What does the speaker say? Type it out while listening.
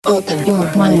Open your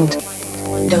mind.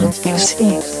 Don't you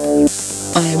see?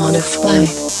 I wanna fly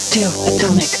to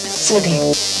Atomic City.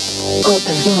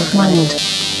 Open your mind.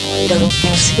 Don't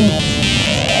you see?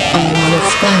 I wanna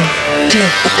fly to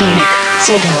Atomic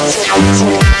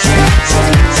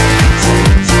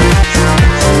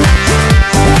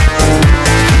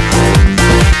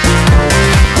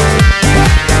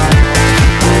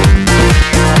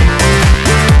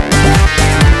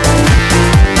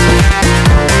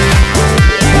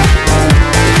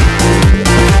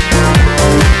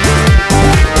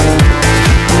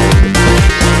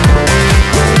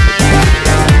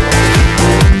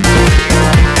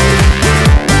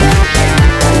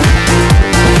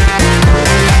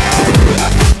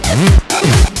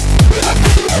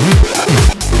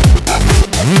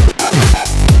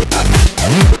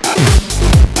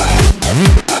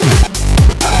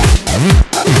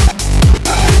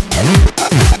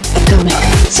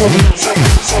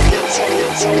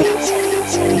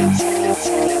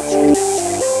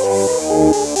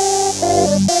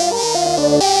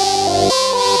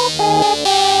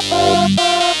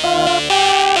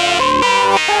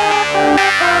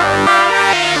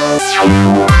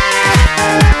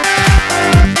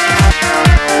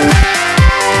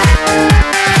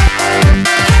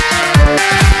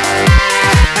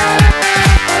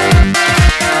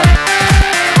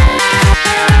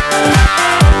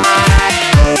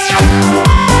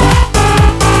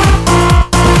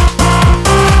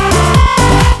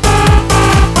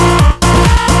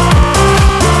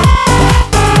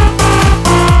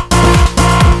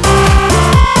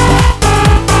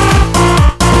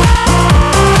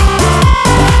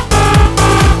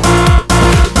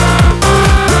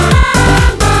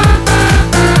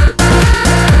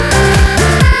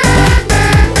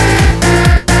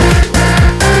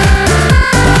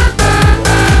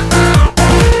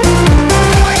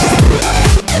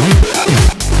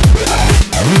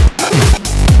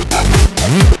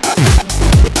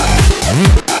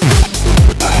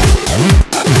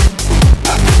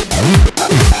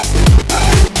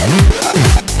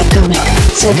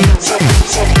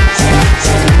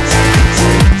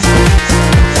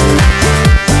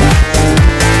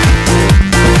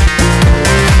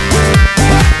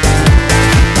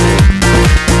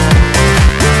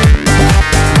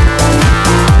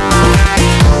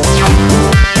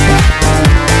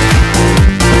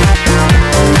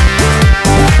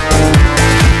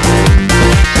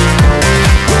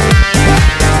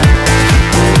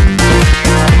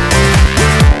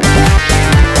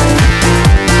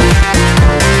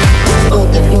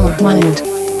mind.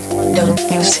 Don't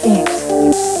you see?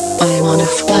 I wanna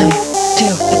fly to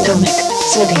Atomic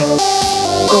City.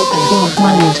 Open your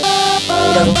mind.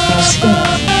 Don't you see?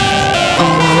 I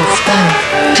wanna fly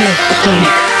to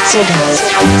Atomic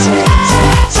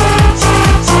City.